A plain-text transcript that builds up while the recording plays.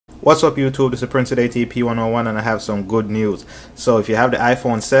What's up YouTube, this is Prince with ATP101 and I have some good news. So if you have the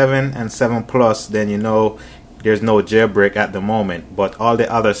iPhone 7 and 7 Plus, then you know there's no jailbreak at the moment. But all the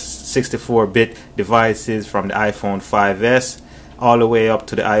other 64-bit devices from the iPhone 5S all the way up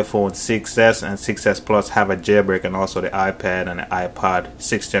to the iPhone 6S and 6S Plus have a jailbreak, and also the iPad and the iPod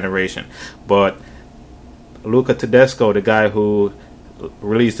 6th generation. But Luca Tedesco, the guy who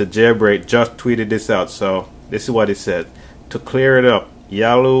released the jailbreak, just tweeted this out. So this is what he said. To clear it up,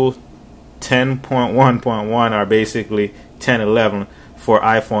 Yalu 10.1.1 or basically 10.11 for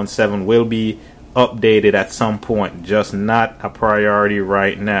iPhone 7 will be updated at some point, just not a priority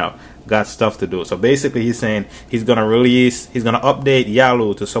right now. Got stuff to do. So basically he's saying he's gonna update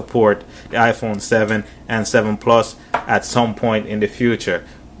Yalu to support the iPhone 7 and 7 Plus at some point in the future.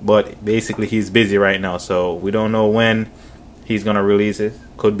 But basically he's busy right now, so we don't know when he's gonna release it.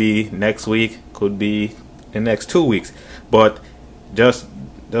 Could be next week, could be the next 2 weeks. But just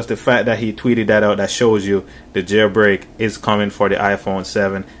the fact that he tweeted that out, that shows you the jailbreak is coming for the iPhone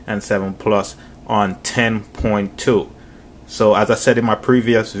 7 and 7 Plus on 10.2. So as I said in my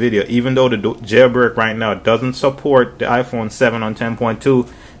previous video, even though the jailbreak right now doesn't support the iPhone 7 on 10.2,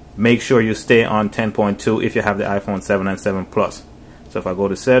 make sure you stay on 10.2 if you have the iPhone 7 and 7 Plus. So if I go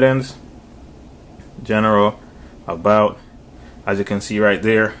to settings, general, about, as you can see right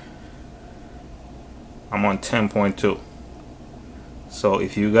there, I'm on 10.2. So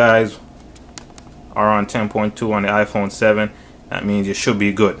if you guys are on 10.2 on the iPhone 7, that means you should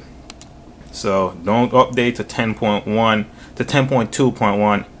be good. So don't update to 10.1 to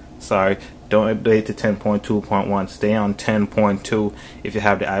 10.2.1. Sorry, don't update to 10.2.1. Stay on 10.2 if you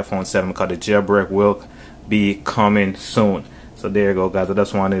have the iPhone 7, because the jailbreak will be coming soon. So there you go, guys. I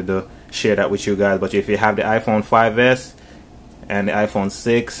just wanted to share that with you guys. But if you have the iPhone 5S and the iPhone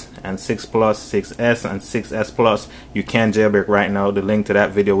 6 and 6 Plus, 6S and 6S Plus, you can jailbreak right now. The link to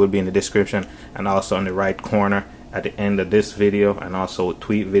that video will be in the description and also in the right corner at the end of this video, and also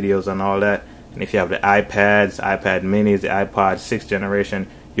tweet videos and all that. And if you have the iPads, iPad minis, the iPod 6th generation,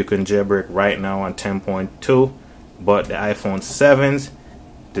 you can jailbreak right now on 10.2. But the iPhone 7s,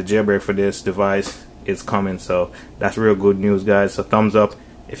 the jailbreak for this device is coming. So that's real good news, guys. So thumbs up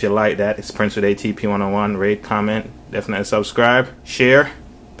if you like that. It's Prince with ATP101. Rate, comment, definitely subscribe, share.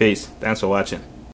 Peace. Thanks for watching.